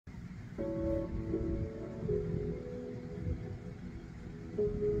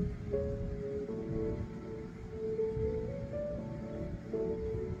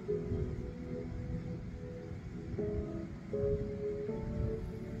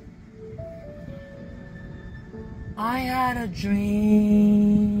I had a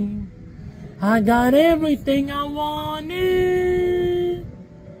dream. I got everything I wanted.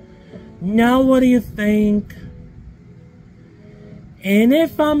 Now what do you think? And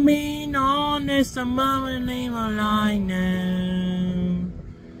if I'm being honest, I'm really lying now.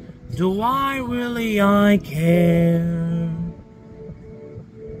 Do I really care?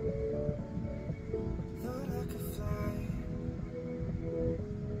 Thought I could fly,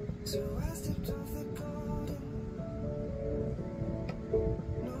 so I stepped off the garden.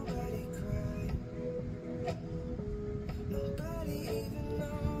 Nobody cried, nobody even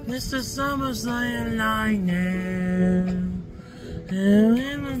noticed. Mr. Summers lying now. And I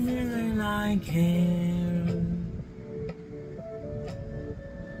really care.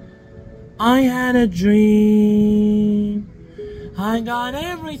 I had a dream. I got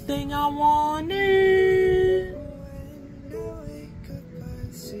everything I wanted. When I wake up, I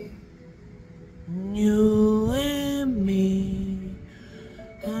see You and me.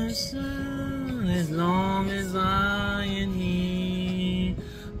 As long as I am here.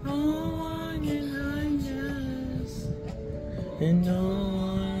 Oh, I can just. And no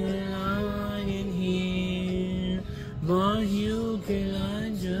one I can hear. But you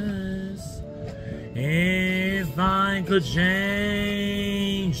can just. If I could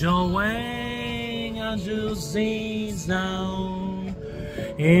change your way, I'd just see down.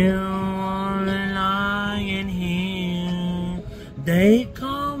 And all that I can hear, they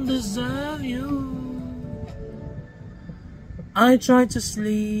come deserve you. I try to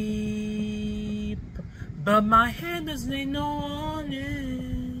sleep, but my head doesn't know on it.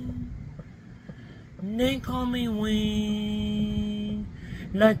 They call me weak,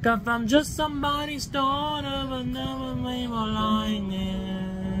 like if I'm just somebody's daughter, but never made my lying there.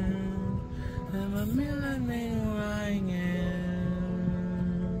 Never made my lying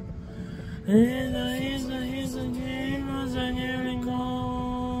there. Here's a game, and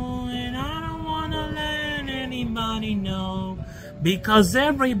go. And I don't wanna let anybody know, because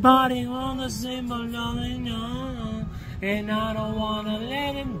everybody wanna say but nothing know. And I don't wanna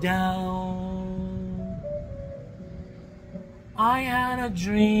let him down. I had a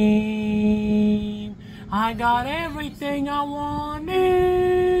dream. I got everything I wanted.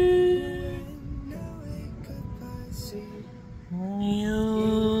 when I wake up, I see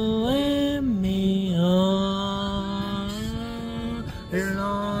You and me, oh, as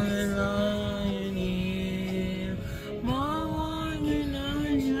long as I am here, my one and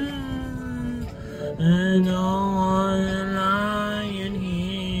and no one lying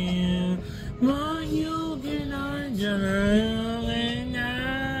here, but you can and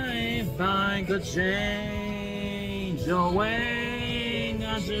if I could change your way,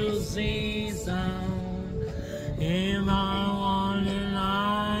 not to see some. If I want to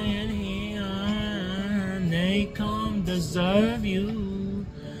lie in here, they come deserve you.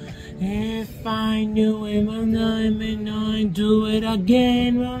 If I knew it, when I may not do it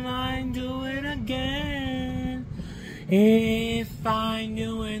again, will I do it again? If I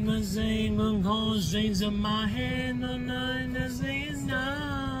knew it was same with cold strings in my hand, then I say it's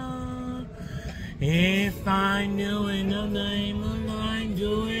not. If I knew it, the name, will I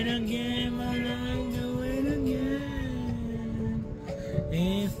do it again? Will I do it again?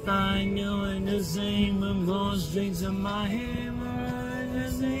 If I knew it, the same with gold strings in my hand, will I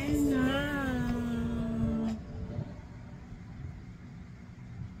say it's not?